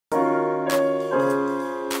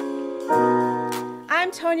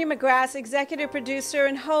I'm Tonya McGrath, executive producer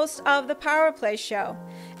and host of the PowerPLAY Show.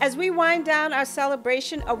 As we wind down our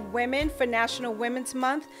celebration of women for National Women's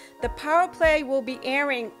Month, the PowerPLAY will be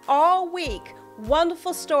airing all week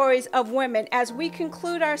wonderful stories of women as we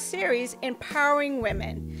conclude our series, Empowering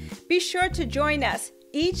Women. Be sure to join us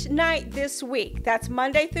each night this week, that's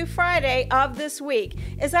Monday through Friday of this week,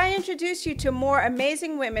 as I introduce you to more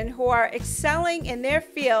amazing women who are excelling in their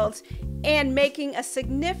fields and making a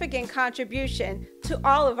significant contribution to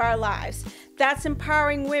all of our lives. That's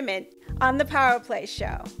Empowering Women on the PowerPLAY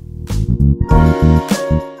Show.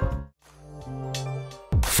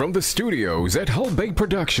 From the studios at Hull Bay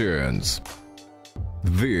Productions,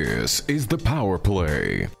 this is the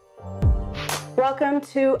PowerPLAY. Welcome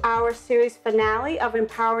to our series finale of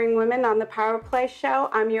Empowering Women on the PowerPLAY Show.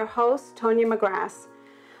 I'm your host, Tonya McGrath.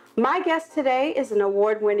 My guest today is an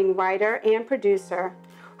award-winning writer and producer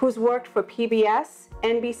who's worked for PBS,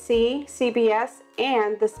 NBC, CBS,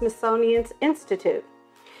 and the Smithsonian Institute.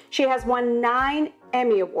 She has won 9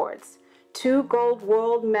 Emmy Awards, 2 Gold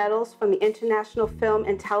World Medals from the International Film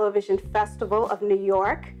and Television Festival of New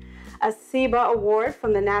York, a CEBA Award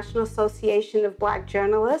from the National Association of Black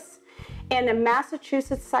Journalists, and a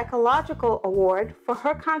Massachusetts Psychological Award for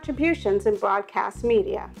her contributions in broadcast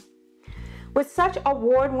media. With such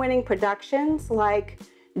award-winning productions like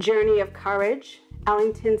Journey of Courage,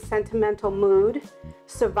 Ellington's Sentimental Mood,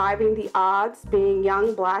 Surviving the Odds, Being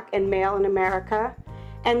Young, Black, and Male in America,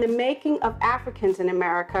 and The Making of Africans in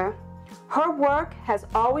America, her work has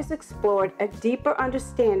always explored a deeper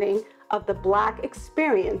understanding of the Black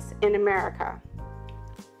experience in America.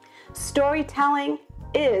 Storytelling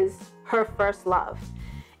is her first love.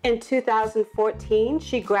 In 2014,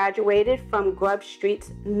 she graduated from Grub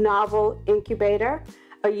Street's Novel Incubator,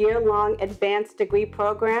 a year-long advanced degree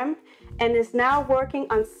program, and is now working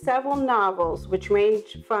on several novels which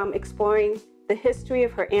range from exploring the history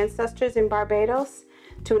of her ancestors in Barbados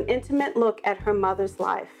to an intimate look at her mother's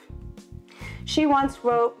life. She once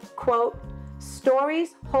wrote, quote,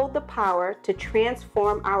 "Stories hold the power to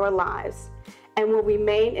transform our lives and will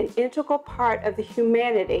remain an integral part of the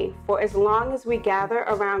humanity for as long as we gather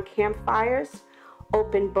around campfires,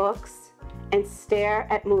 open books, and stare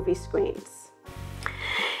at movie screens."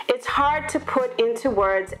 It's hard to put into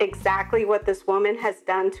words exactly what this woman has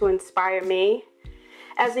done to inspire me.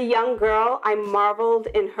 As a young girl, I marveled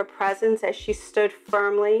in her presence as she stood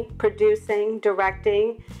firmly, producing,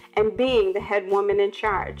 directing, and being the head woman in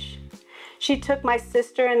charge. She took my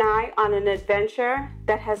sister and I on an adventure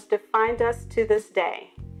that has defined us to this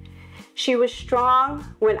day. She was strong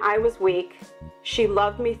when I was weak. She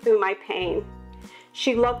loved me through my pain.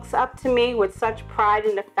 She looks up to me with such pride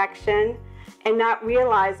and affection, and not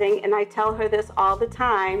realizing, and I tell her this all the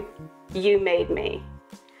time, you made me.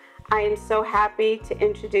 I am so happy to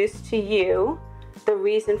introduce to you the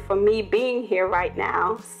reason for me being here right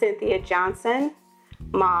now, Cynthia Johnson.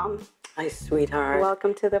 Mom. Hi, sweetheart.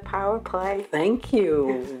 Welcome to the PowerPLAY. Thank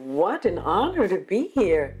you. What an honor to be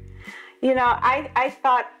here. You know, I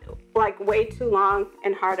thought like way too long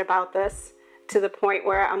and hard about this to the point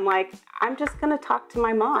where I'm like, I'm just going to talk to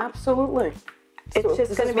my mom. Absolutely. It's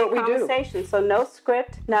just going to be a conversation. So no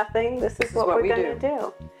script, nothing. This is what we're going to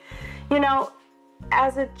do. You know,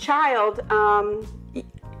 as a child,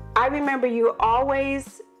 I remember you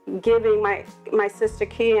always giving my sister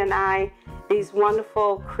Kia and I these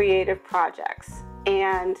wonderful creative projects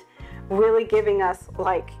and really giving us,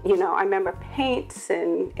 like, you know, I remember paints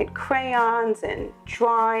and crayons and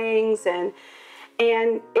drawings and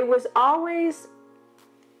it was always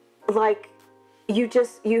like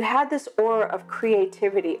you had this aura of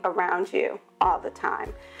creativity around you all the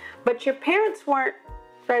time. But your parents weren't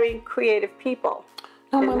very creative people.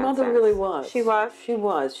 No, my mother really was. She was? She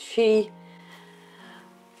was.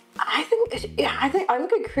 I think I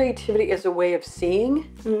look at creativity as a way of seeing,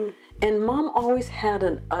 and Mom always had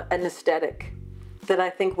an aesthetic that I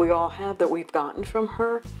think we all have that we've gotten from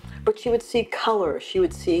her. But she would see color, she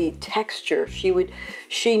would see texture,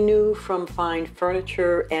 she knew from fine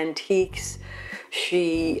furniture, antiques.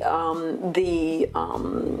 She the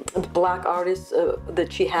Black artists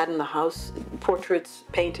that she had in the house, portraits,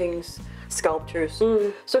 paintings, sculptures.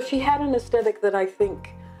 So she had an aesthetic that I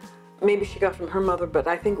think maybe she got from her mother, but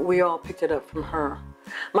I think we all picked it up from her.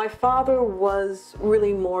 My father was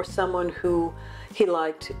really more someone who, he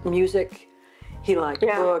liked music, he liked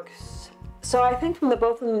books. So I think from the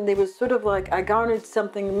both of them, they was sort of like, I garnered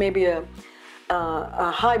something, maybe a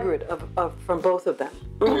hybrid of from both of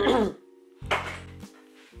them.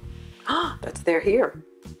 They're here.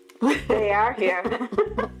 They are here.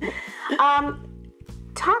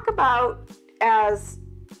 Talk about as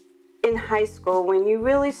in high school when you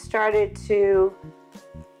really started to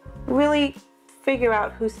really figure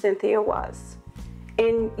out who Cynthia was.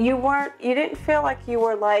 And you didn't feel like you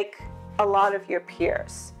were like a lot of your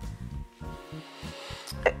peers.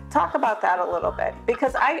 Talk about that a little bit,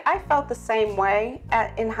 because I felt the same way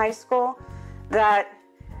in high school, that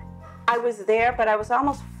I was there, but I was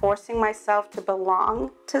almost forcing myself to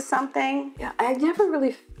belong to something. Yeah, I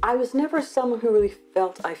was never someone who really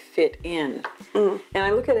felt I fit in. And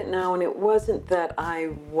I look at it now, and it wasn't that I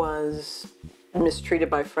was mistreated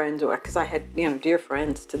by friends, or because I had, you know, dear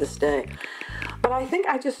friends to this day. But I think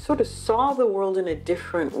I just sort of saw the world in a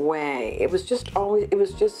different way. It was just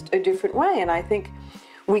a different way. And I think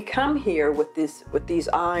we come here with these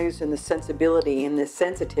eyes and the sensibility and the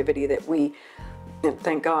sensitivity that we,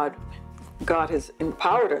 thank God, God has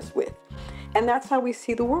empowered us with. And that's how we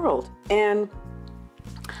see the world. And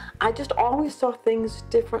I just always saw things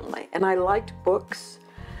differently. And I liked books,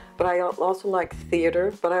 but I also liked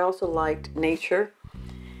theater, but I also liked nature.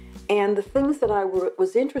 And the things that I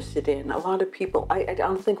was interested in, a lot of people, I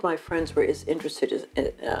don't think my friends were as interested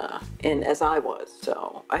in as I was.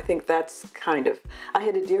 So I think that's kind of, I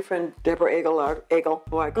had a dear friend, Deborah Egel,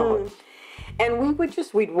 who I call her. And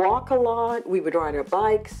we'd walk a lot, we would ride our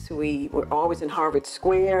bikes, we were always in Harvard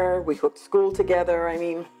Square, we hooked school together. I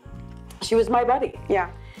mean, she was my buddy.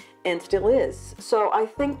 Yeah. And still is. So I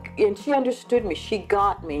think, and she understood me, she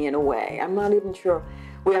got me in a way. I'm not even sure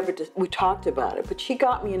we talked about it, but she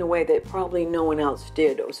got me in a way that probably no one else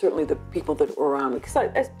did, or certainly the people that were around me,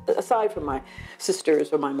 aside from my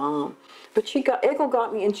sisters or my mom. But Egel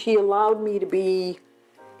got me, and she allowed me to be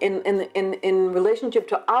in relationship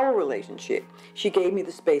to our relationship. She gave me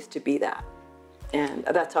the space to be that. And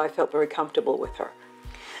that's how I felt very comfortable with her.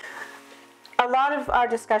 A lot of our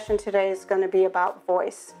discussion today is going to be about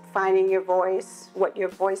voice, finding your voice, what your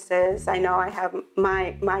voice is. I know I have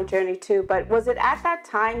my journey too, but was it at that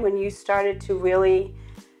time when you started to really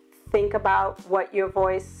think about what your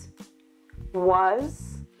voice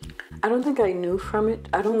was? I don't think I knew from it.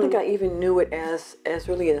 I don't think I even knew it as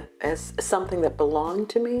really as something that belonged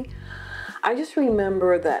to me. I just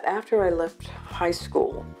remember that after I left high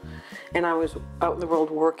school and I was out in the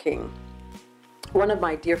world working, one of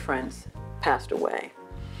my dear friends passed away,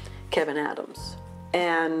 Kevin Adams.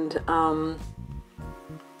 And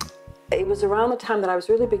it was around the time that I was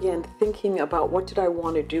really began thinking about what did I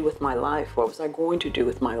want to do with my life? What was I going to do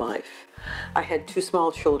with my life? I had 2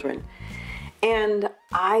 small children. And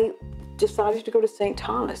I decided to go to St.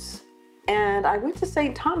 Thomas. And I went to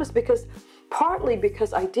St. Thomas partly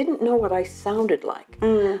because I didn't know what I sounded like.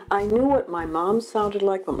 I knew what my mom sounded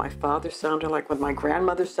like, what my father sounded like, what my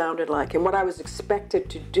grandmother sounded like, and what I was expected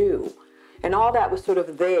to do. And all that was sort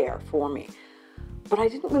of there for me. But I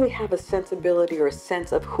didn't really have a sensibility or a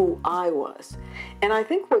sense of who I was. And I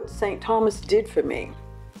think what St. Thomas did for me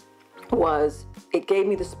was it gave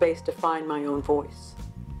me the space to find my own voice.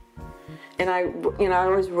 And I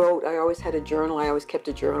always wrote, I always had a journal, I always kept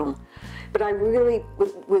a journal. But I really,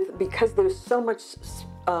 because there's so much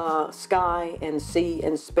sky and sea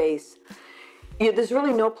and space, there's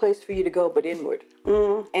really no place for you to go but inward.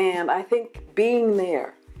 And I think being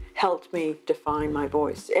there helped me define my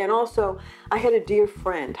voice. And also, I had a dear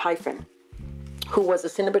friend, Hyphen, who was a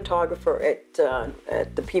cinematographer at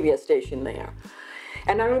the PBS station there.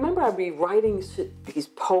 And I remember I'd be writing these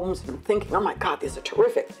poems and thinking, oh my God, these are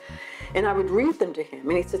terrific. And I would read them to him.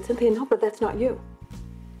 And he said, Cynthia, no, but that's not you.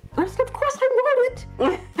 And I said, of course I wrote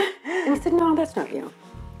it. And he said, no, that's not you.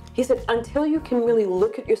 He said, until you can really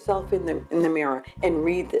look at yourself in the mirror and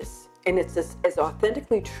read this, and it's as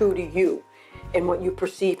authentically true to you and what you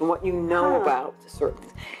perceive and what you know about certain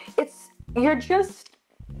things, you're just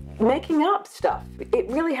making up stuff. It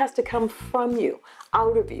really has to come from you,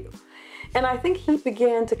 out of you. And I think he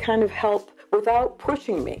began to kind of help without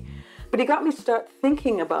pushing me. But he got me to start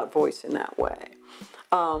thinking about voice in that way.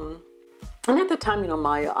 And at the time,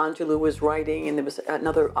 Maya Angelou was writing, and there was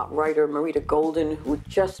another writer, Marita Golden, who had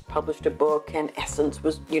just published a book, and Essence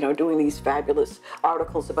was, doing these fabulous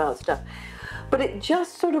articles about stuff. But it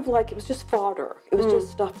just sort of it was just fodder. It was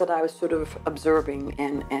just stuff that I was sort of observing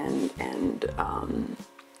and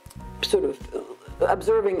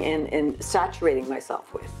saturating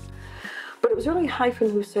myself with. But it was really Hyphen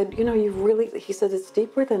who said, he said, it's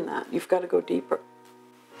deeper than that. You've got to go deeper.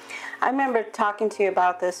 I remember talking to you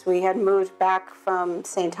about this. We had moved back from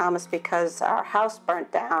St. Thomas because our house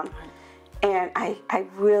burnt down. And I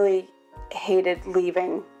really hated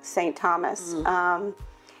leaving St. Thomas.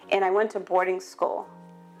 And I went to boarding school.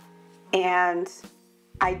 And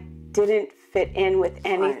I didn't fit in with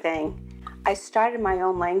anything. I started my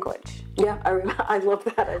own language. Yeah, I love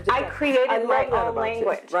that. I created my own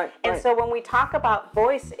language. Right. And so when we talk about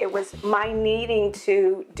voice, it was my needing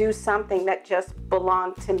to do something that just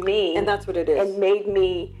belonged to me. And that's what it is. And made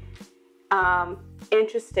me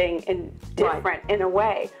interesting and different in a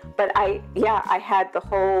way. But I had the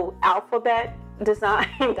whole alphabet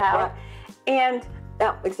designed out. And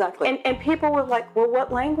yeah, exactly. And people were like, well,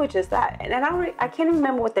 what language is that? And I can't even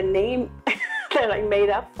remember what the name that I made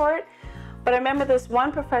up for it. But I remember this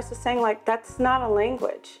one professor saying, like, that's not a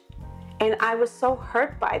language. And I was so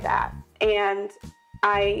hurt by that. And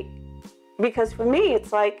because for me,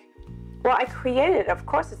 it's like, well, I created it. Of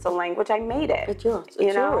course it's a language. I made it. It's yours.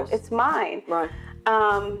 It's yours. It's mine. Right.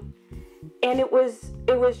 And it was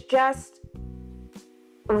just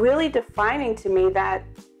really defining to me that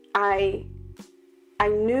I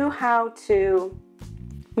knew how to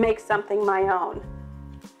make something my own.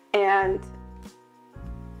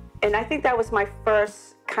 And I think that was my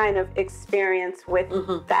first kind of experience with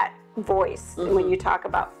that voice, when you talk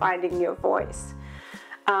about finding your voice.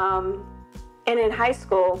 And in high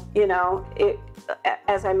school,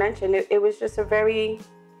 as I mentioned, it was just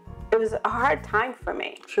it was a hard time for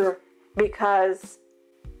me. Sure. Because,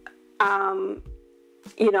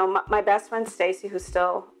 my best friend Stacy, who's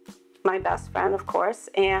still my best friend, of course,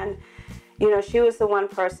 and, she was the one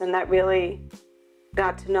person that really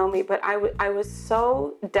got to know me, but I was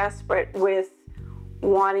so desperate with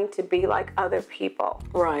wanting to be like other people.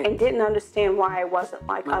 Right. And didn't understand why I wasn't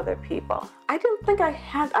like other people. I didn't think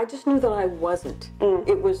I just knew that I wasn't.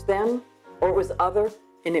 It was them, or it was other,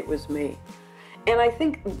 and it was me. And I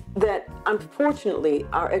think that, unfortunately,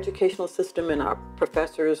 our educational system and our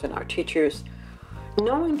professors and our teachers,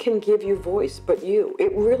 no one can give you voice but you.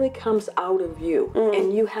 It really comes out of you,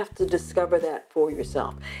 and you have to discover that for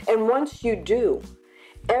yourself. And once you do,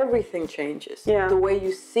 everything changes. Yeah. The way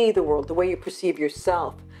you see the world, the way you perceive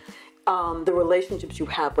yourself, the relationships you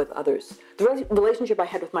have with others. The relationship I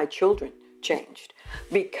had with my children changed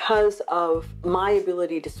because of my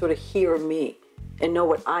ability to sort of hear me and know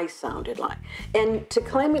what I sounded like. And to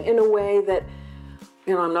claim it in a way that,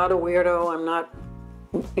 I'm not a weirdo, I'm not,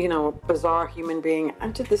 a bizarre human being.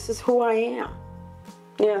 This is who I am.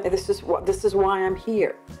 Yeah. And this is why I'm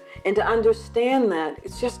here. And to understand that,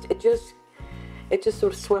 it just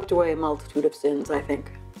sort of swept away a multitude of sins, I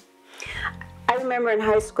think. I remember in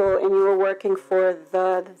high school, and you were working for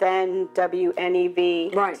the then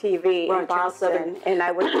WNEV TV in Boston, and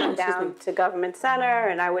I would come down to Government Center,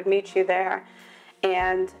 and I would meet you there,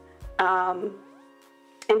 and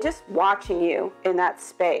just watching you in that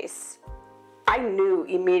space, I knew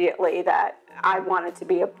immediately that I wanted to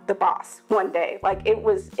be the boss one day. Like it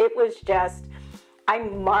was just, I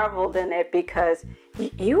marveled in it because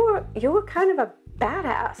you were kind of a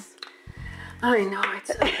badass. I know,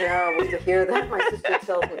 it's so terrible to hear that. My sister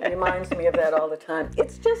tells me, reminds me of that all the time.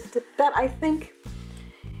 It's just that I think,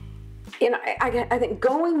 I think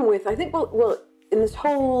going with, well, in this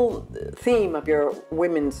whole theme of your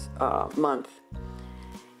Women's Month,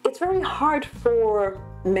 it's very hard for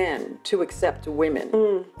men to accept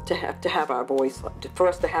women to have our voice, for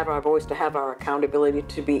us to have our voice, to have our accountability,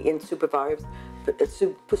 to be in supervisory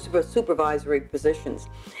positions.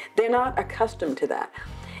 They're not accustomed to that.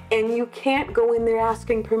 And you can't go in there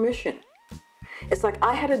asking permission. It's like,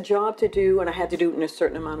 I had a job to do and I had to do it in a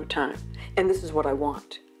certain amount of time. And this is what I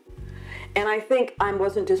want. And I think I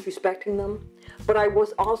wasn't disrespecting them, but I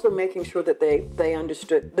was also making sure that they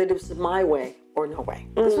understood that it was my way or no way.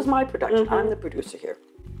 This was my production. I'm the producer here.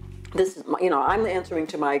 This is my, I'm answering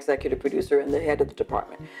to my executive producer and the head of the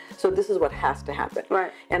department. So this is what has to happen.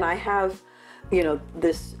 Right. And I have,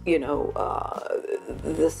 this,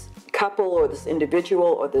 this couple or this individual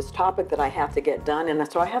or this topic that I have to get done, and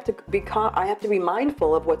so I have to be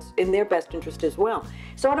mindful of what's in their best interest as well.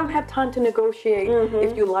 So I don't have time to negotiate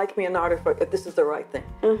if you like me or not, or if this is the right thing.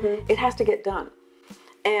 It has to get done.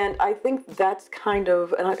 And I think that's kind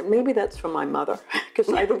of, and maybe that's from my mother, because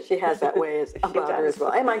I think she has that way about her as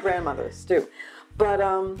well, and my grandmother's too. But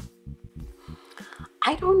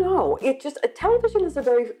I don't know. Television is a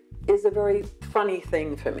very funny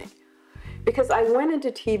thing for me, because I went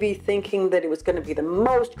into TV thinking that it was going to be the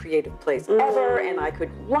most creative place ever, and I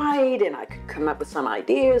could write and I could come up with some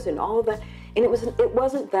ideas and all of that, and it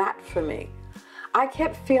wasn't that for me. I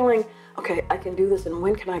kept feeling, okay, I can do this, and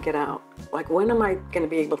when can I get out? Like, when am I going to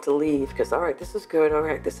be able to leave? Because, all right, this is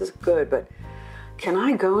good, but can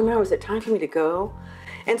I go now? Is it time for me to go?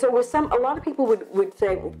 And so a lot of people would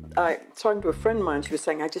say, talking to a friend of mine, she was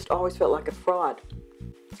saying, I just always felt like a fraud.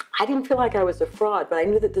 I didn't feel like I was a fraud, but I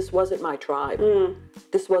knew that this wasn't my tribe.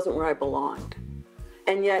 This wasn't where I belonged.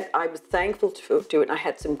 And yet I was thankful to it. I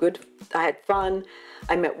had fun.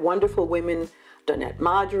 I met wonderful women, Donette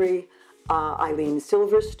Marjorie, Eileen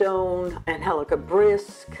Silverstone, Angelica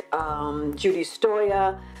Brisk, Judy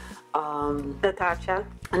Stoya, Natasha,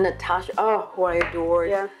 who I adored.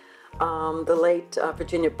 Yeah. The late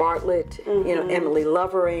Virginia Bartlett, Emily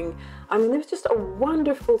Lovering. I mean, there was just a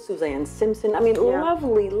wonderful Suzanne Simpson. I mean,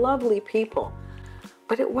 lovely, lovely people.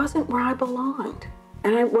 But it wasn't where I belonged.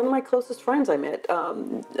 And one of my closest friends I met,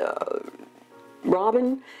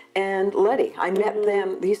 Robin and Letty. I met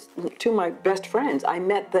them, these two of my best friends, I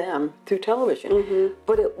met them through television.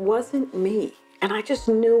 But it wasn't me. And I just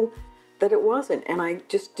knew that it wasn't. And I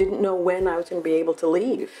just didn't know when I was going to be able to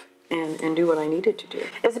leave and do what I needed to do.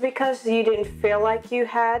 Is it because you didn't feel like you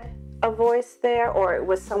had a voice there, or it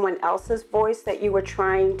was someone else's voice that you were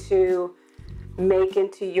trying to make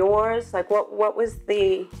into yours? Like, what was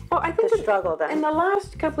the struggle then? In the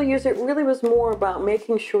last couple of years, it really was more about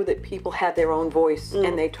making sure that people had their own voice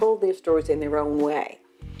and they told their stories in their own way.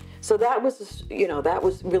 So that was,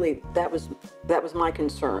 that was my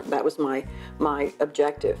concern. That was my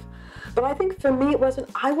objective. But I think for me,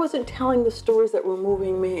 I wasn't telling the stories that were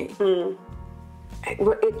moving me.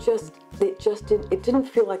 It didn't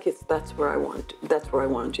feel like that's where I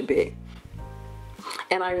wanted to be.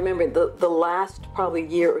 And I remember the last probably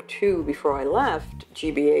year or two before I left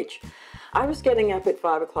GBH, I was getting up at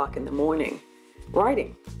 5 o'clock in the morning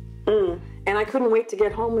writing. And I couldn't wait to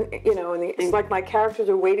get home, and it's like my characters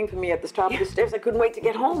were waiting for me at the top of the stairs. I couldn't wait to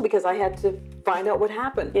get home because I had to find out what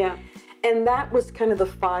happened. Yeah. And that was kind of the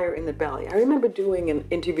fire in the belly. I remember doing an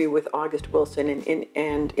interview with August Wilson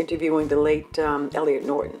and interviewing the late Elliot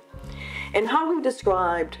Norton. And how he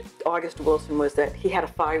described August Wilson was that he had a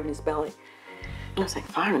fire in his belly. And I was like,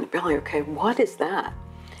 fire in the belly, okay, what is that?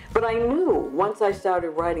 But I knew once I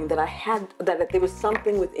started writing that that there was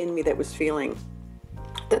something within me that was feeling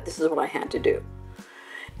that this is what I had to do.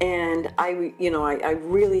 And I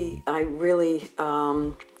really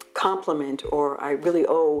compliment, or I really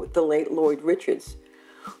owe the late Lloyd Richards,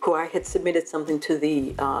 who I had submitted something to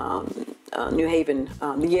the New Haven,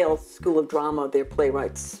 the Yale School of Drama, their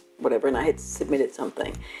playwrights, whatever, and I had submitted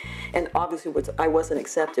something. And obviously I wasn't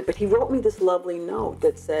accepted, but he wrote me this lovely note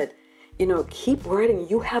that said, keep writing,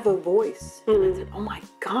 you have a voice. And I said, oh my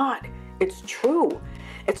God, it's true.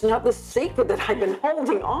 It's not the secret that I've been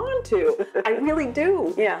holding on to. I really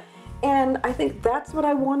do. Yeah. And I think that's what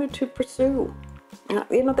I wanted to pursue.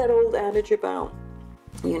 That old adage about,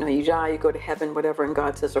 you die, you go to heaven, whatever, and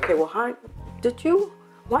God says, okay, well, why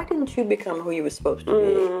didn't you become who you were supposed to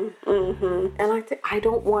be? And I think I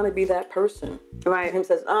don't want to be that person. Right. And he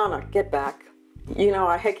says, oh, no, get back.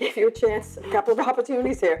 I gave you a chance, a couple of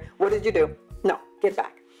opportunities here. What did you do? No, get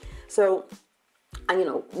back. So,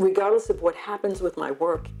 regardless of what happens with my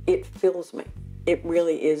work, it fills me. It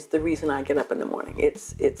really is the reason I get up in the morning.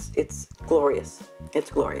 It's glorious. It's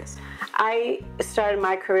glorious. I started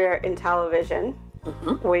my career in television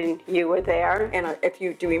when you were there. And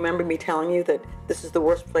do you remember me telling you that this is the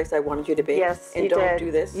worst place I wanted you to be? Yes, and you don't did. do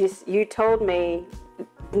this? You told me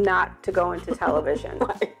not to go into television.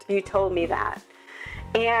 Right. You told me that.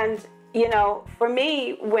 And, for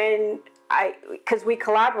me, because we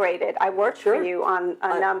collaborated, I worked for you on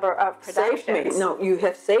a number of productions. Saved me. No, you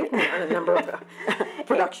have saved me on a number of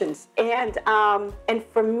productions. And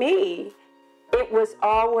for me, it was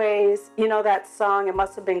always, that song, It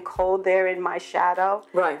Must Have Been Cold There in My Shadow.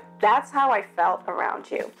 Right. That's how I felt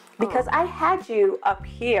around you. Because I had you up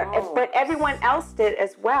here, but everyone else did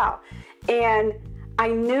as well. And I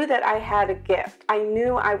knew that I had a gift. I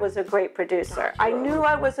knew I was a great producer. I knew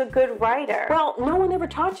I was a good writer. Well, no one ever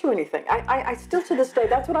taught you anything. I still to this day,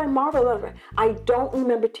 that's what I marvel at. I don't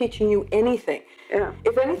remember teaching you anything. Yeah.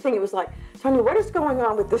 If anything, it was like, Sonia, what is going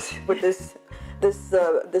on with this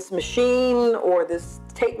machine or this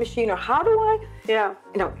tape machine, or how do I,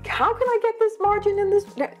 how can I get this margin in this?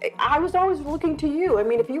 I was always looking to you. I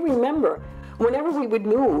mean, if you remember, whenever we would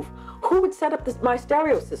move, who would set up my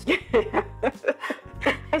stereo system?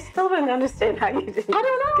 I still don't understand how you did it. I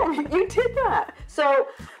don't know. You did that. So,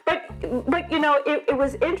 but it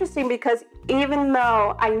was interesting because even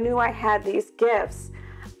though I knew I had these gifts,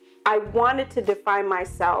 I wanted to define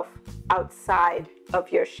myself outside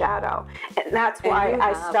of your shadow. And that's why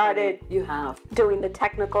I started doing the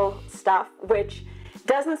technical stuff, which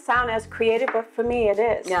doesn't sound as creative, but for me it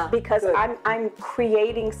is. Yeah, because I'm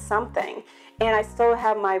creating something and I still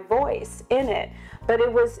have my voice in it. But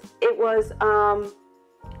it was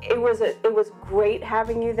great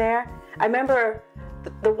having you there. I remember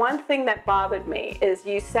the one thing that bothered me is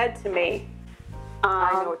you said to me,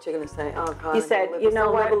 I know what you're going to say. Oh, God. You said, you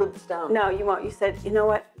know what? I'll never live this down. No, you won't. You said, you know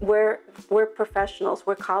what? We're professionals.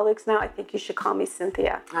 We're colleagues now. I think you should call me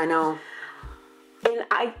Cynthia. I know. And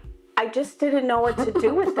I just didn't know what to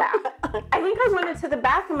do with that. I think I went into the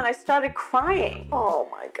bathroom and I started crying. Oh,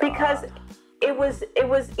 my God. Because it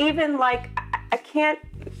was even like, I can't,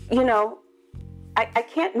 I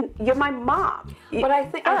can't, you're my mom. But I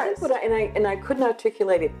think what I couldn't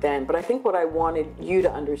articulate it then, but I think what I wanted you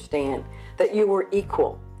to understand, that you were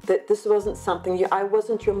equal, that this wasn't something, I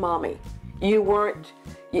wasn't your mommy. You weren't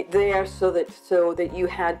there so that you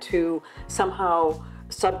had to somehow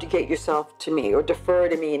subjugate yourself to me or defer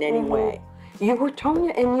to me in any way. You were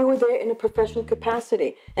Tonya, and you were there in a professional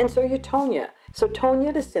capacity. And so you're Tonya. So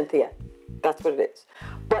Tonya to Cynthia. That's what it is.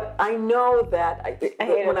 But I know that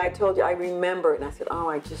when I told you, I remember it, and I said, oh,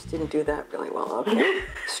 I just didn't do that really well. Okay.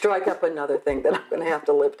 Strike up another thing that I'm going to have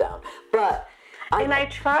to live down. But I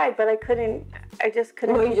tried, but I couldn't. I just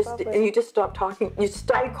couldn't. No, you just stopped talking. You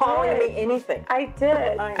stopped calling me anything. I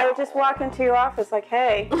did. I would just walk into your office like,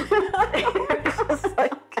 hey. It was just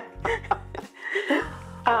like.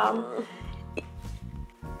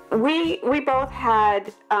 We both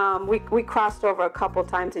had, we crossed over a couple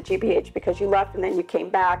times at GBH because you left and then you came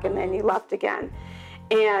back and then you left again.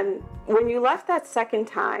 And when you left that second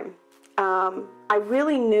time, I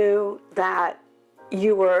really knew that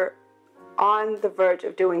you were on the verge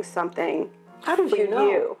of doing something. How did you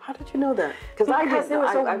know? How did you know that? Because I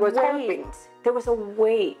was hoping. There was a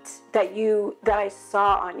weight that I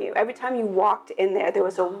saw on you. Every time you walked in there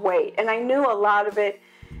was a weight. And I knew a lot of it,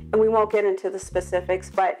 and we won't get into the specifics,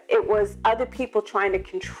 but it was other people trying to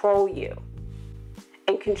control you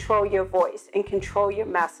and control your voice and control your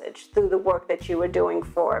message through the work that you were doing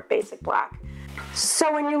for Basic Black.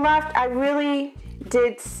 So when you left, I really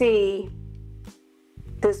did see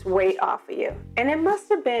this weight off of you. And it must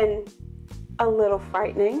have been a little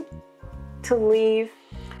frightening to leave.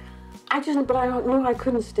 But I knew I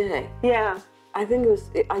couldn't stay. Yeah. I think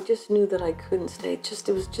I just knew that I couldn't stay. It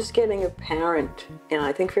was just getting apparent, and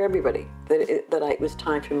I think for everybody, that it was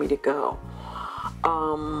time for me to go.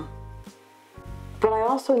 But I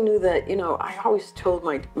also knew that, I always told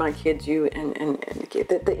my kids,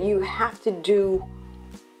 that you have to do,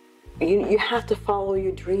 you have to follow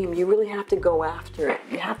your dream. You really have to go after it.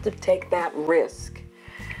 You have to take that risk.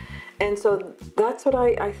 And so that's what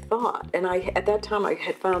I thought. And at that time, I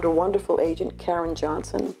had found a wonderful agent, Cynthia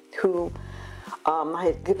Johnson, who I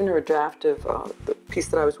had given her a draft of the piece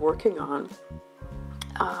that I was working on,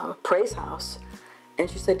 Praise House, and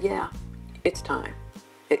she said, yeah, it's time.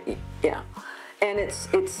 Yeah. And it's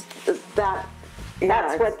that.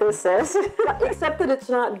 That's what this is. Except that it's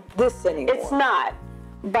not this anymore. It's not.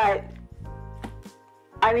 But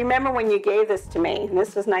I remember when you gave this to me, and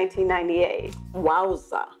this was 1998.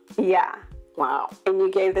 Wowza. Yeah. Wow. And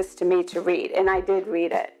you gave this to me to read, and I did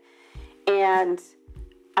read it. And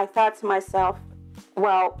I thought to myself,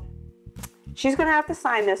 well, she's going to have to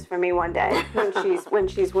sign this for me one day when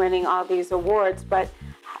she's winning all these awards. But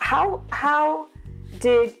how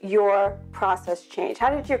did your process change?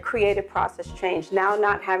 How did your creative process change? Now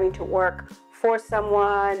not having to work for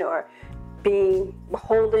someone or being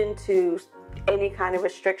beholden to any kind of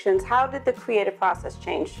restrictions. How did the creative process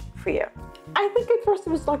change for you? I think at first it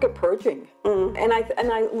was like a purging. And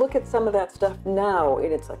I look at some of that stuff now,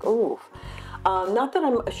 and it's like, ooh. Not that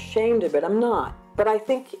I'm ashamed of it, I'm not. But I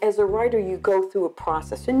think as a writer, you go through a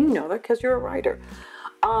process, and you know that because you're a writer.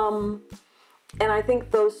 And I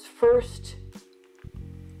think those first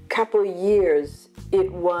couple of years,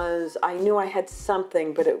 I knew I had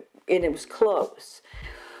something, but it was close.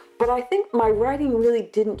 But I think my writing really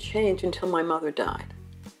didn't change until my mother died.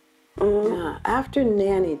 Yeah. After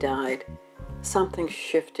Nanny died, something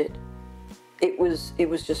shifted. It was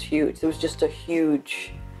just huge. It was just a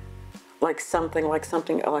huge, like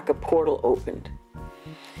a portal opened.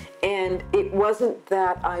 And it wasn't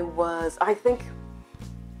that I think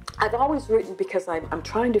I've always written because I'm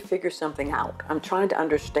trying to figure something out. I'm trying to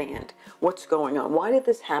understand what's going on. Why did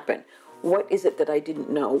this happen? What is it that I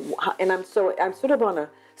didn't know? And I'm sort of on a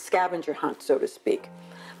scavenger hunt, so to speak.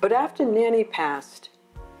 But after Nanny passed,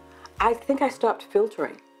 I think I stopped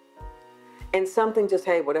filtering. And something just,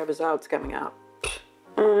 hey, whatever's out's coming out.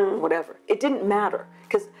 Whatever. It didn't matter.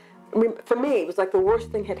 Because for me, it was like the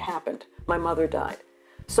worst thing had happened. My mother died.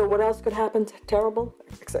 So what else could happen terrible?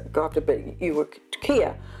 Except go after you were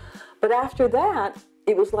Kia. But after that,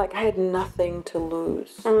 it was like I had nothing to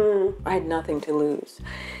lose. I had nothing to lose.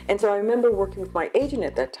 And so I remember working with my agent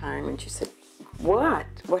at that time, and she said, what?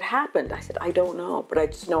 What happened? I said, I don't know. But I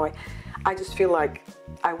just know, I just feel like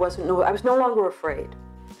I was no longer afraid.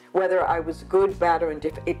 Whether I was good, bad, or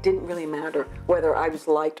indifferent, it didn't really matter whether I was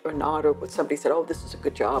liked or not, or what somebody said, oh, this is a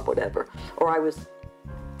good job, whatever. Or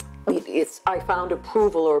I found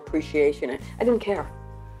approval or appreciation. I didn't care.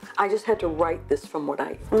 I just had to write this from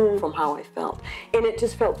from how I felt. And it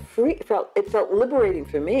just felt free, it felt liberating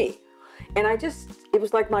for me. And it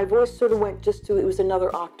was like my voice sort of went it was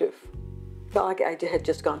another octave. Felt like I had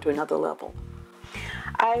just gone to another level.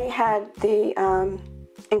 I had the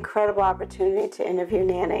incredible opportunity to interview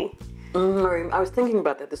Nanny. I was thinking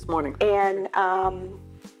about that this morning. And I'm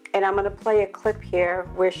going to play a clip here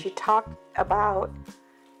where she talked about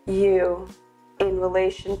you in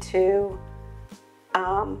relation to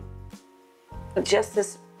just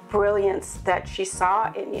this brilliance that she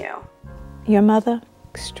saw in you. Your mother,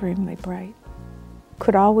 extremely bright,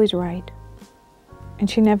 could always write. And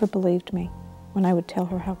she never believed me when I would tell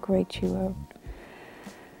her how great she wrote.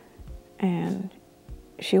 And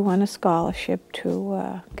she won a scholarship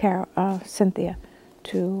to Cynthia,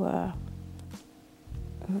 to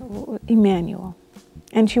Emmanuel.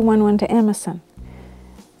 And she won one to Emerson.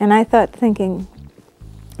 And I thought, thinking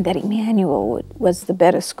that Emmanuel was the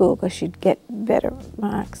better school because she'd get better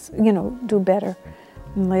marks, do better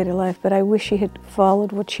in later life. But I wish she had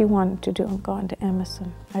followed what she wanted to do and gone to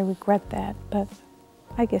Emerson. I regret that, but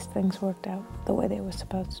I guess things worked out the way they were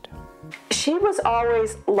supposed to. She was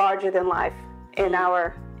always larger than life in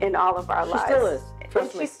all of our lives. She still is.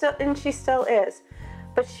 Trust me. And she still is.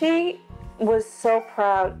 But she was so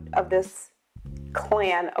proud of this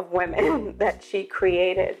clan of women that she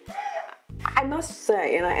created. I must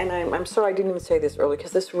say, and I'm sorry I didn't even say this earlier,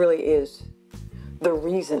 because this really is the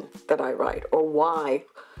reason that I write, or why.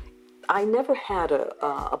 I never had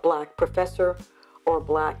a black professor or a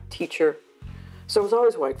black teacher, so it was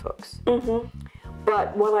always white folks. Mm-hmm.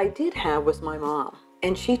 But what I did have was my mom,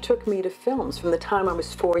 and she took me to films from the time I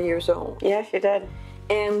was 4 years old. Yeah, she did.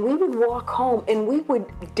 And we would walk home and we would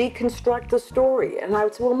deconstruct the story. And I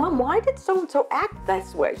would say, well, Mom, why did so-and-so act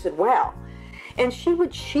this way? She said, well. And she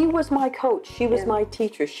was my coach. She was my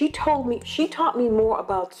teacher. She taught me more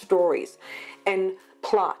about stories and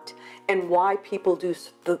plot and why people do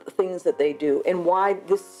the things that they do and why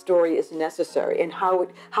this story is necessary and how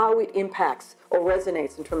it impacts or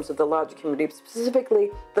resonates in terms of the larger community, specifically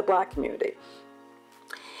the black community.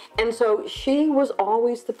 And so she was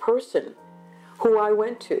always the person who I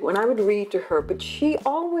went to, and I would read to her, but she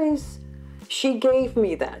gave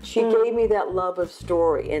me that. She gave me that love of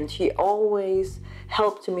story, and she always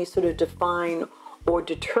helped me sort of define or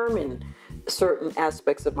determine certain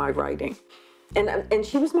aspects of my writing. And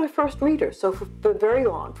she was my first reader, so for very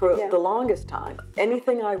long, for the longest time,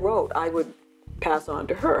 anything I wrote, I would pass on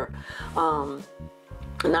to her.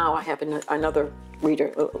 Now I have another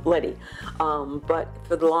reader, Letty, but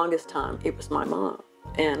for the longest time, it was my mom.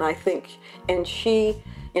 And I think, and she,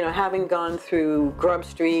 having gone through Grub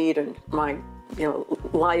Street and my,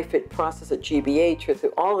 life at process at GBH or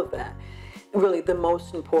through all of that, really the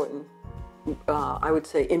most important, I would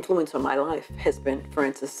say, influence on my life has been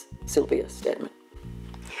Frances Sylvia Stedman.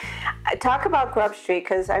 Talk about Grub Street,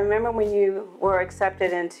 because I remember when you were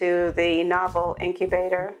accepted into the Novel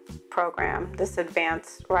Incubator program, this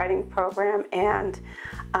advanced writing program, and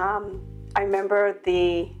I remember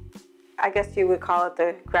I guess you would call it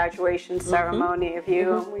the graduation ceremony of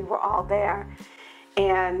you, and we were all there.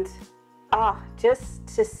 And just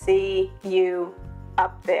to see you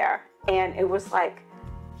up there, and it was like,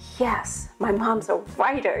 yes, my mom's a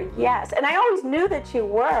writer, yes. And I always knew that you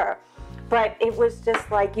were, but it was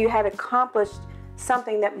just like you had accomplished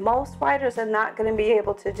something that most writers are not going to be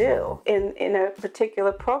able to do in a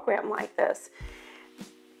particular program like this.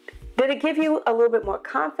 Did it give you a little bit more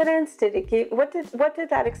confidence? What did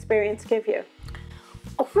that experience give you?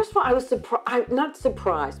 Oh, first of all, I was not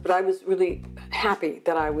surprised, but I was really happy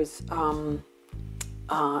that I was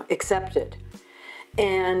accepted.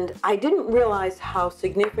 And I didn't realize how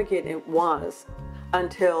significant it was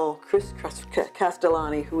until Chris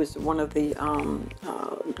Castellani, who was one of the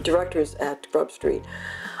directors at Grub Street,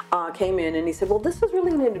 came in and he said, well, this is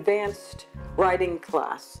really an advanced writing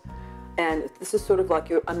class. And this is sort of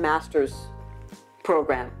like a master's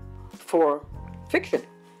program for fiction.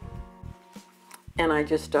 And I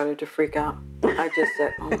just started to freak out. I just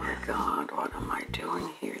said, oh my God, what am I doing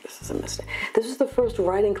here? This is a mistake. This is the first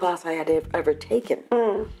writing class I had ever taken.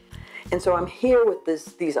 And so I'm here with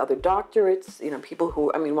these other doctorates, people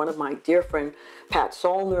who, one of my dear friend, Pat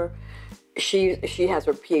Solner, she has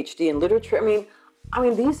her PhD in literature. I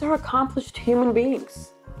mean, these are accomplished human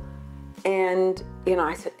beings. And,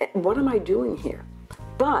 I said, what am I doing here?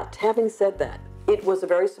 But having said that, it was a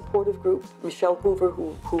very supportive group. Michelle Hoover,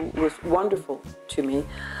 who was wonderful to me.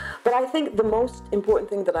 But I think the most important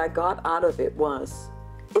thing that I got out of it was,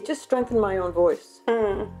 it just strengthened my own voice.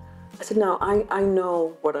 I said, no, I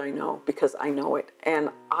know what I know because I know it. And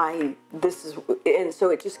so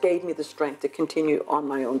it just gave me the strength to continue on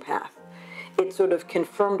my own path. It sort of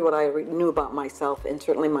confirmed what I already knew about myself and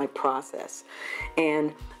certainly my process.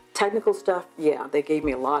 And technical stuff, yeah, they gave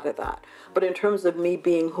me a lot of that. But in terms of me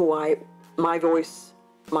being my voice,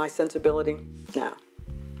 my sensibility, no.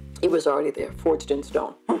 It was already there, forged in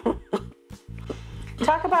stone.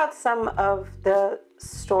 Talk about some of the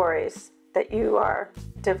stories that you are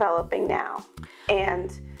developing now.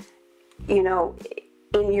 And, you know,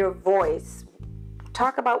 in your voice,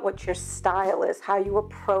 talk about what your style is, how you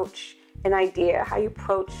approach an idea, how you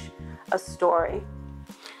approach a story.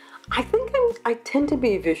 I think I tend to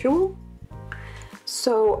be visual.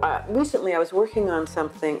 So recently I was working on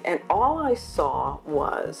something and all I saw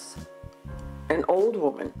was an old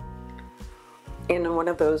woman in one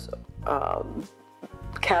of those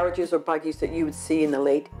carriages or buggies that you would see in the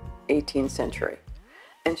late 18th century.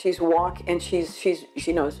 And she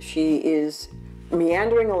is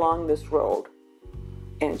meandering along this road.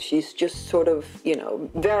 And she's just sort of,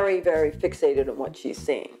 very, very fixated on what she's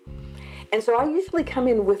seeing. And so I usually come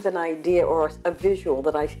in with an idea or a visual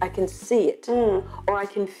that I can see it or I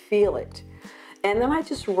can feel it. And then I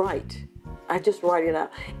just write. I just write it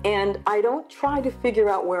out. And I don't try to figure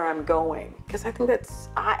out where I'm going because I think that's,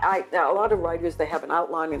 a lot of writers, they have an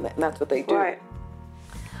outline and that's what they do. Right.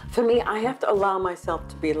 For me, I have to allow myself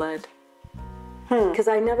to be led because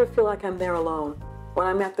I never feel like I'm there alone. When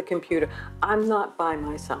I'm at the computer, I'm not by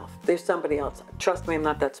myself. There's somebody else. Trust me, I'm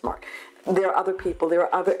not that smart. There are other people, there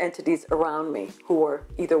are other entities around me who are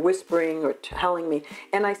either whispering or telling me,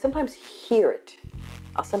 and I sometimes hear it.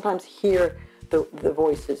 I'll sometimes hear the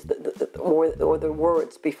voices or the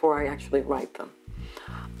words before I actually write them.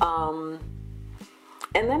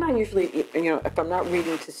 And then I usually, if I'm not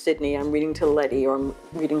reading to Sydney, I'm reading to Letty or I'm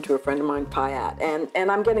reading to a friend of mine, Payat,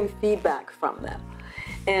 and I'm getting feedback from them.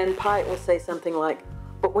 And Payat will say something like,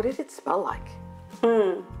 but what did it smell like?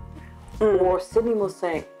 Or Sydney will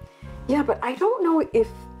say, yeah, but I don't know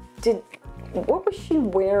what was she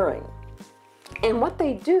wearing? And what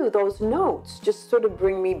they do, those notes just sort of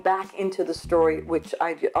bring me back into the story, which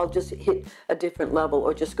I'll just hit a different level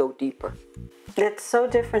or just go deeper. It's so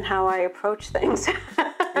different how I approach things.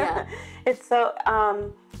 Yeah. It's so,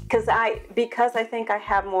 because I think I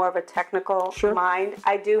have more of a technical mind,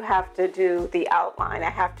 I do have to do the outline. I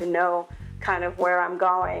have to know kind of where I'm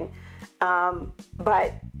going.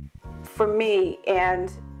 But for me,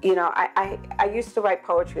 and I used to write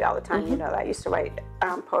poetry all the time. You know that I used to write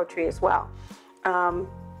poetry as well.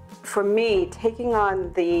 For me, taking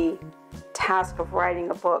on the task of writing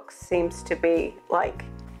a book seems to be like,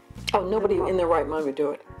 oh, nobody in their right mind would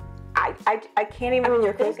do it. I can't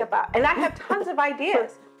even think about, and I have tons of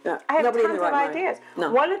ideas. Yeah. I have Nobody tons of ideas.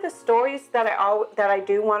 No. One of the stories that I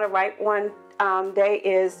do want to write one day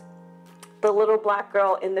is The Little Black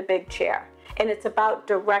Girl in the Big Chair, and it's about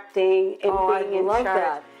directing and being in charge.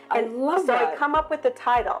 That. I love that. So I come up with the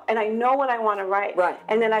title, and I know what I want to write. Right.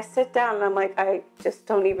 And then I sit down, and I'm like, I just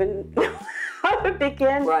don't even know how to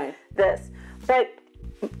begin this. But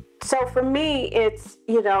so for me, it's,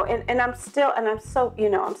 and I'm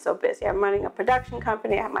so busy. I'm running a production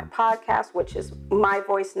company. I have my podcast, which is my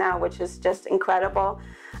voice now, which is just incredible.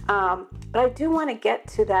 But I do want to get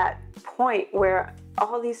to that point where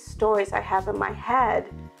all these stories I have in my head,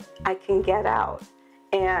 I can get out.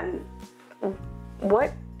 And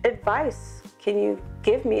what advice can you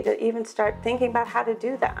give me to even start thinking about how to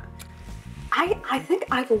do that? I think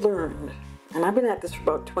I've learned, and I've been at this for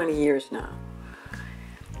about 20 years now,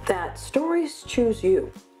 that stories choose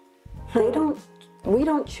you. We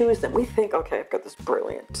don't choose them. We think, okay, I've got this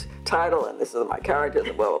brilliant title and this is my characters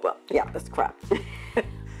and blah, blah, blah. Yeah, that's crap.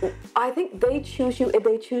 I think they choose you and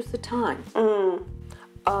they choose the time.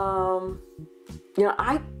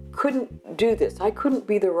 I couldn't do this. I couldn't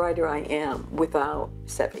be the writer I am without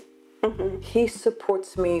Sevi. He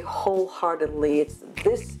supports me wholeheartedly.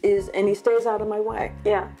 And he stays out of my way.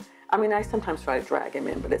 Yeah. I mean, I sometimes try to drag him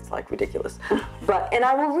in, but it's like ridiculous. And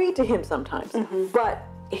I will read to him sometimes. But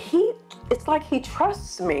it's like he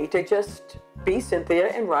trusts me to just be Cynthia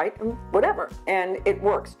and write and whatever. And it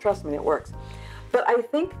works. Trust me, it works. But I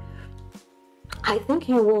think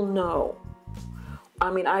you will know. I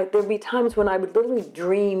mean, there'd be times when I would literally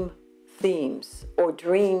dream themes or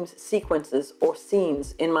dream sequences or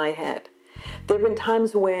scenes in my head. There've been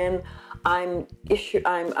times when I'm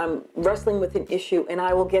wrestling with an issue and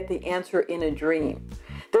I will get the answer in a dream.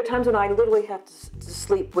 There are times when I literally have to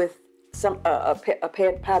sleep with a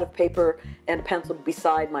pad of paper and a pencil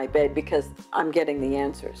beside my bed because I'm getting the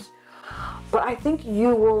answers. But I think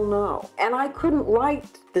you will know. And I couldn't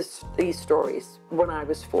write these stories when I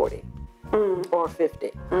was 40 or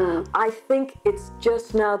 50. I think it's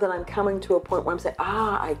just now that I'm coming to a point where I'm saying,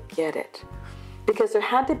 I get it. Because there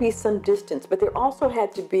had to be some distance, but there also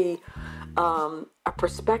had to be a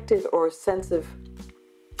perspective or a sense of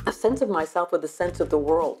myself, or the sense of the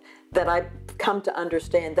world that I've come to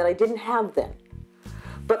understand that I didn't have then.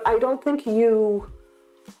 But I don't think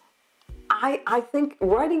I think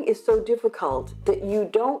writing is so difficult that you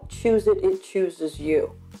don't choose it, it chooses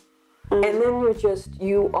you. And then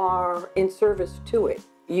you are in service to it.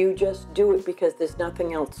 You just do it because there's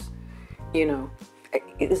nothing else,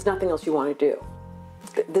 there's nothing else you want to do.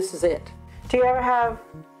 This is it. Do you ever have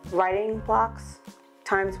writing blocks?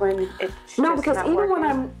 Times when it's No, just because not even working?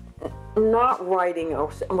 when I'm not writing,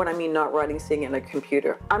 or when I mean not writing, sitting at a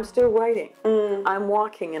computer, I'm still writing. I'm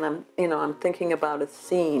walking and I'm thinking about a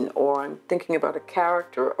scene, or I'm thinking about a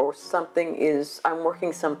character, or I'm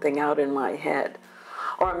working something out in my head,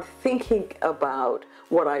 or I'm thinking about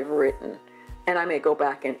what I've written, and I may go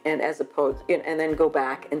back and then go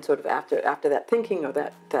back and sort of after that thinking or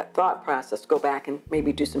that thought process, go back and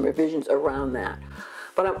maybe do some revisions around that.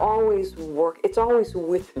 But I'm always it's always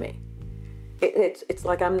with me. It's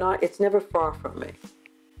like it's never far from me.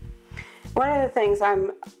 One of the things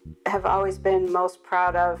have always been most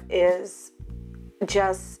proud of is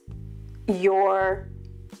just your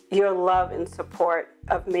love and support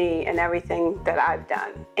of me and everything that I've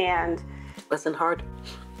done. And Wasn't hard.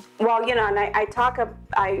 well, and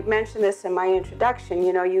I mentioned this in my introduction,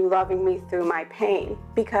 you loving me through my pain,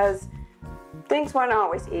 because things weren't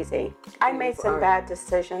always easy. I made some bad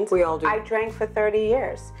decisions. We all do. I drank for 30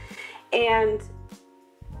 years.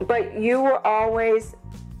 But you were always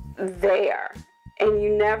there. And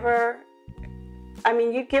you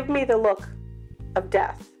give me the look of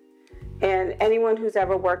death. And anyone who's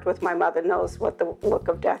ever worked with my mother knows what the look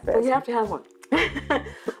of death is. Well, you have to have one.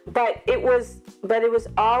 But it was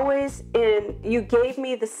always you gave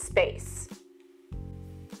me the space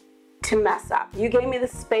to mess up. You gave me the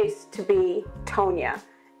space to be Tonya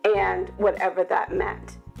and whatever that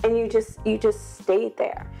meant. And you just stayed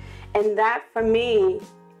there. And that for me,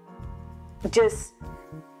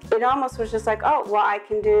 it almost was just like, oh, well, I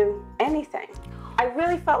can do anything. I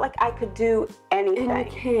really felt like I could do anything. And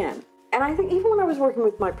you can. And I think even when I was working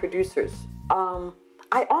with my producers,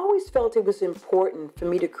 I always felt it was important for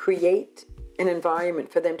me to create an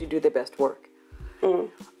environment for them to do their best work.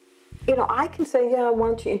 I can say, why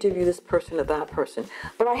don't you interview this person or that person?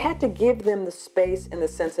 But I had to give them the space and the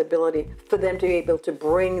sensibility for them to be able to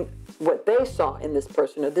bring what they saw in this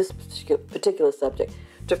person or this particular subject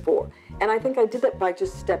to fore. And I think I did that by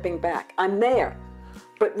just stepping back. I'm there,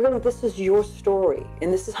 but really this is your story,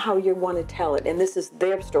 and this is how you want to tell it, and this is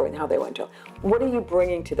their story and how they want to tell it. What are you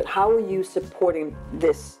bringing to that? How are you supporting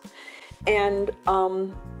this? And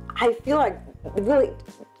I feel like really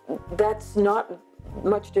that's not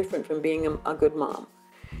much different from being a good mom.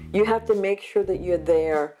 You have to make sure that you're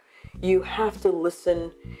there. You have to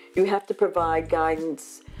listen. You have to provide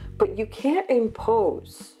guidance, but you can't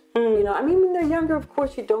impose. When they're younger, of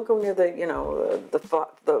course, you don't go near the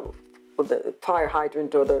fire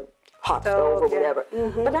hydrant or the hot stove or whatever.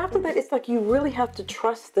 But after that, it's like you really have to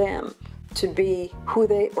trust them to be who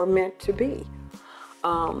they are meant to be.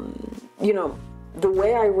 The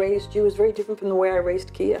way I raised you is very different from the way I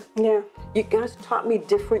raised Kia. Yeah. You guys taught me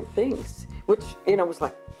different things, which, was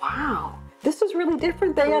like, wow, this is really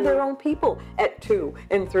different. They are their own people at 2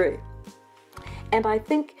 and 3. And I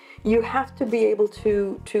think you have to be able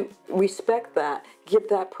to respect that, give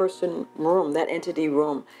that person room, that entity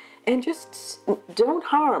room, and just don't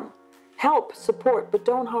harm. Help, support, but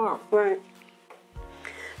don't harm. Right.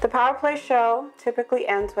 The PowerPLAY Show typically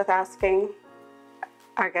ends with asking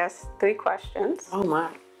our guests 3 questions. Oh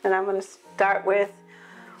my. And I'm going to start with,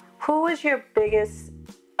 who was your biggest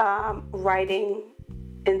writing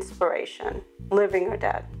inspiration, living or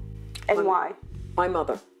dead? And why? My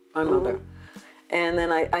mother. And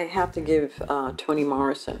then I have to give Toni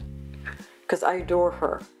Morrison, because I adore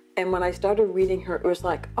her. And when I started reading her, it was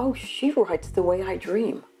like, oh, she writes the way I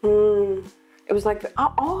dream. It was like,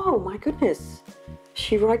 oh my goodness,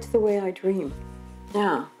 she writes the way I dream.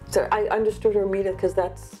 Yeah. So I understood her immediately, because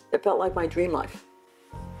it felt like my dream life.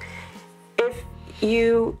 If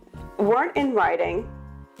you weren't in writing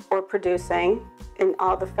or producing and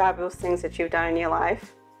all the fabulous things that you've done in your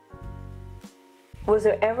life, was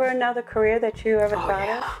there ever another career that you ever thought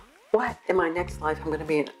of? What? In my next life, I'm going to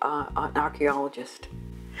be an archaeologist.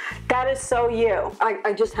 That is so you.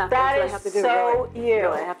 I just have to. That I is have to do it. so you.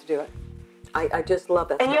 Really, I have to do it. I just love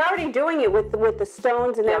that. And you're already doing it with the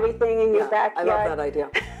stones and everything in your backyard. I love that idea.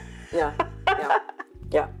 Yeah. Yeah.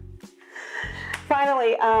 Yeah.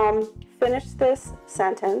 Finally, finish this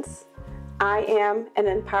sentence. I am an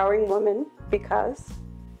empowering woman because...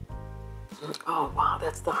 Oh, wow,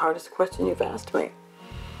 that's the hardest question you've asked me.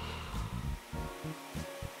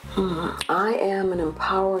 I am an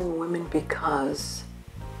empowering woman because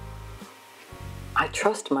I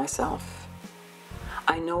trust myself.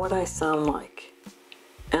 I know what I sound like,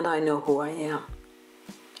 and I know who I am.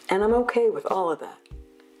 And I'm okay with all of that.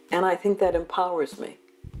 And I think that empowers me.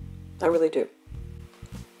 I really do.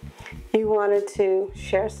 You wanted to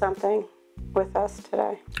share something with us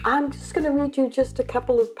today. I'm just going to read you just a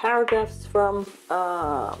couple of paragraphs from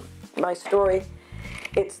my story.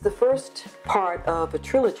 It's the first part of a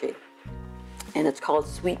trilogy, and it's called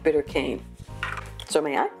Sweet Bitter Cane. So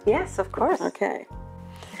may I? Yes, of course. Okay.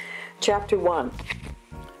 Chapter 1,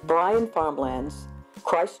 Bryan Farmlands,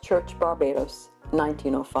 Christchurch, Barbados,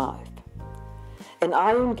 1905. An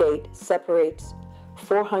iron gate separates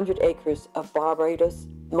 400 acres of Barbados'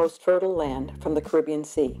 most fertile land from the Caribbean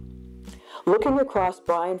Sea. Looking across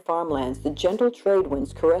Bryan Farmlands, the gentle trade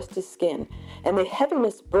winds caressed his skin, and the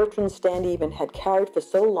heaviness Bertrand Standeven had carried for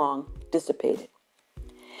so long dissipated.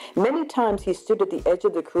 Many times he stood at the edge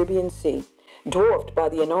of the Caribbean Sea, dwarfed by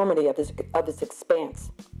the enormity of its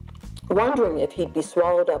expanse, wondering if he'd be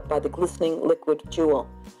swallowed up by the glistening liquid jewel.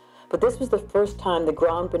 But this was the first time the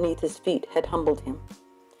ground beneath his feet had humbled him.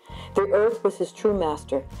 The earth was his true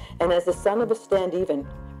master, and as the son of a Standeven,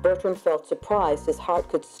 Bertrand felt surprised his heart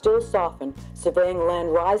could still soften, surveying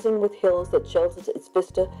land rising with hills that sheltered its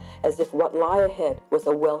vista as if what lay ahead was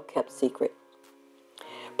a well-kept secret.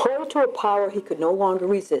 Prey to a power he could no longer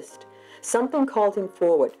resist, something called him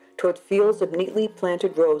forward toward fields of neatly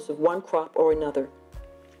planted rows of one crop or another.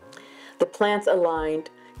 The plants aligned,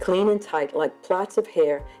 clean and tight like plaits of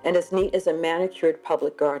hair and as neat as a manicured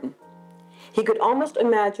public garden. He could almost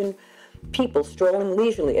imagine people strolling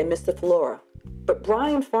leisurely amidst the flora. But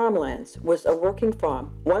Bryan Farmlands was a working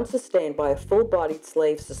farm, once sustained by a full-bodied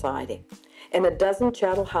slave society, and a dozen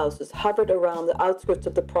chattel houses hovered around the outskirts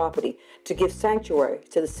of the property to give sanctuary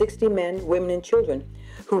to the 60 men, women, and children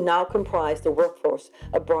who now comprised the workforce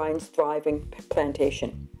of Bryan's thriving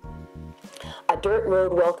plantation. A dirt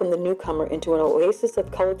road welcomed the newcomer into an oasis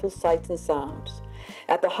of colorful sights and sounds.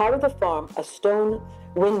 At the heart of the farm, a stone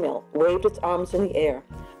windmill waved its arms in the air,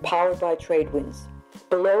 powered by trade winds.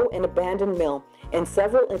 Below, an abandoned mill and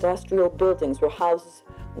several industrial buildings were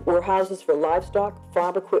houses for livestock,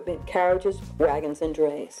 farm equipment, carriages, wagons, and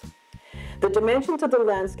drays. The dimensions of the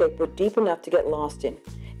landscape were deep enough to get lost in,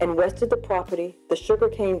 and west of the property, the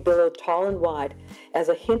sugarcane billowed tall and wide as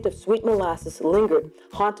a hint of sweet molasses lingered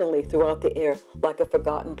hauntingly throughout the air like a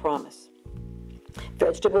forgotten promise.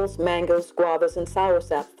 Vegetables, mangoes, guavas, and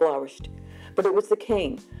soursop flourished, but it was the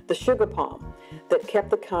cane, the sugar palm, that kept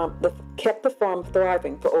the farm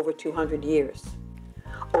thriving for over 200 years.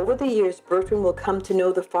 Over the years, Bertrand will come to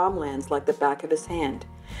know the farmlands like the back of his hand,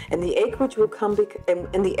 and the acreage will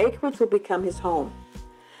become his home,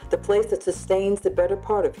 the place that sustains the better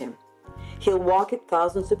part of him. He'll walk it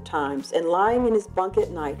thousands of times, and lying in his bunk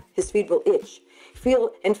at night, his feet will itch,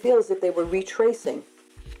 feel as if they were retracing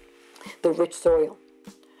the rich soil.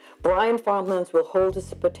 Bryan Farmlands will hold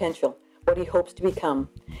his potential, what he hopes to become,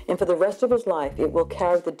 and for the rest of his life it will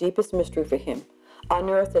carry the deepest mystery for him,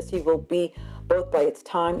 unearthed as he will be both by its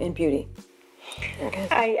time and beauty.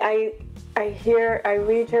 I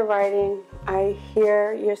read your writing, I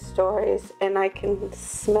hear your stories, and I can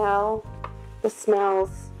smell the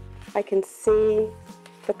smells, I can see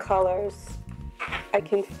the colors, I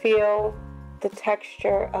can feel the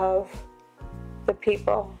texture of the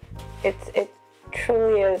people. It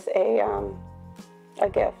truly is a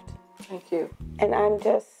gift. Thank you. And I'm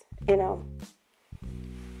just,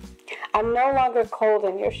 I'm no longer cold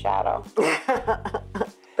in your shadow.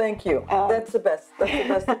 Thank you. That's the best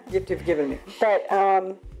gift you've given me. But,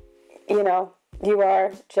 you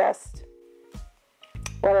are just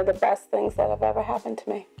one of the best things that have ever happened to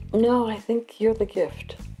me. No, I think you're the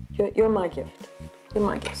gift. You're my gift. You're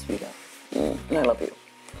my gift, sweetheart. And I love you.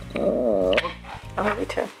 I love you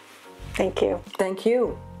too. Thank you. Thank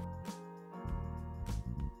you.